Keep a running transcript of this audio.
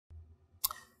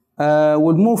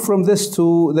We'll move from this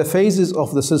to the phases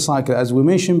of the cell cycle. As we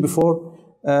mentioned before,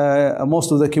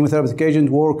 most of the chemotherapeutic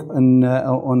agents work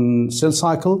on cell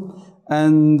cycle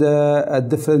and at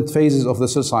different phases of the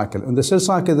cell cycle. In the cell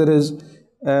cycle, there is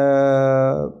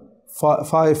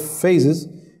 5 phases.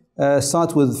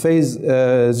 Start with phase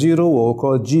 0, or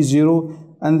called G0,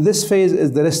 and this phase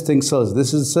is the resting cells.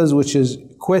 This is cells which is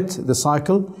quit the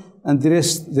cycle and the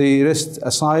rest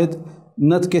aside,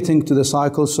 not getting to the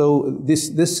cycle. So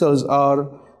these cells are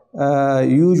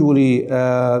usually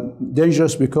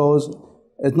dangerous because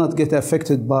it not get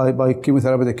affected by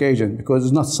chemotherapeutic agent because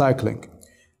it's not cycling.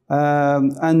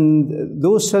 And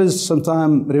those cells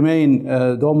sometimes remain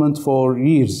dormant for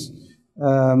years.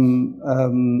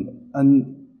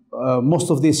 Most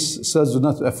of these cells are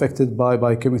not affected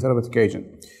by chemotherapeutic agent.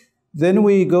 Then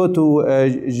we go to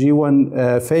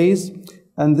G1 phase,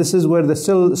 and this is where the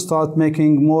cell start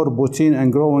making more protein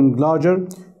and growing larger,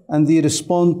 and they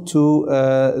respond to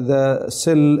the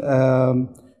cell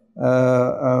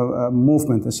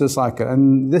movement, the cell cycle.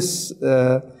 And this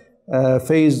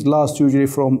phase lasts usually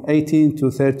from 18 to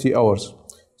 30 hours.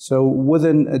 So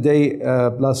within a day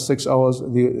plus 6 hours,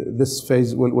 this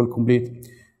phase will complete.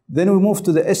 Then we move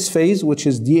to the S phase, which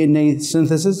is DNA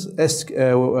synthesis. S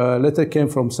letter came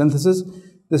from synthesis.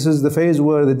 This is the phase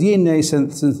where the DNA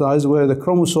synthesized, where the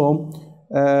chromosome,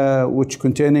 which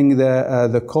containing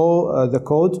the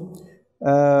code,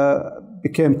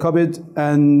 became copied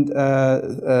and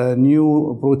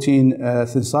new protein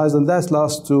synthesized, and that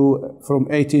lasts from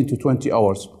 18 to 20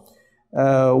 hours.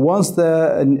 Once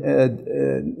the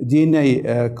DNA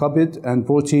copied and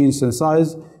protein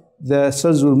synthesized, the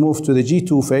cells will move to the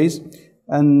G2 phase,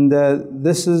 and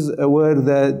this is where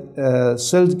the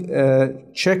cells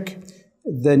check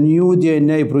the new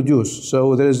DNA produced.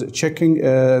 So there is checking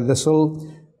the cell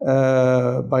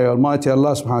by Almighty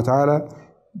Allah subhanahu wa ta'ala,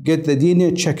 get the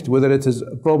DNA checked whether it is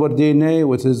proper DNA,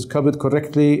 which is copied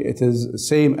correctly, it is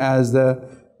same as the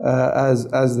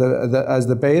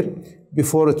pair,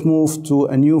 before it moves to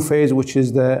a new phase, which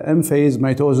is the M phase,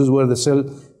 mitosis, where the cell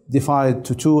divided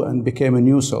to 2 and became a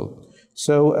new cell.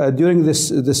 So during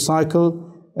this cycle,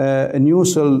 a new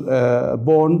cell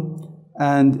born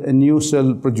and a new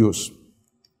cell produced.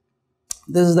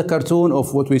 This is the cartoon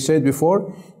of what we said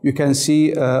before. You can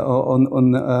see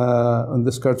on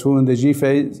this cartoon the G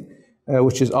phase,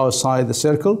 which is outside the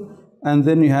circle, and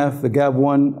then you have the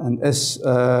GAP1 and S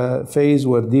phase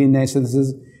where DNA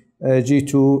synthesis,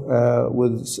 G2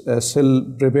 with cell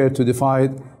prepared to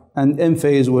divide, and M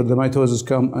phase where the mitosis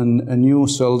come and new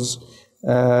cells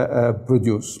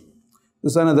produce.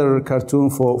 This is another cartoon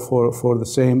for the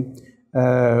same,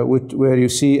 where you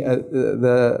see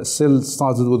the cell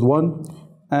started with 1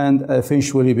 and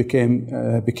eventually became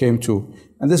 2.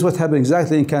 And this is what happened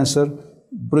exactly in cancer,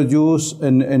 produce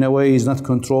in a way is not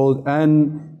controlled,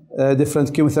 and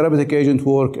different chemotherapeutic agents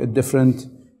work at different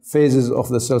phases of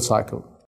the cell cycle.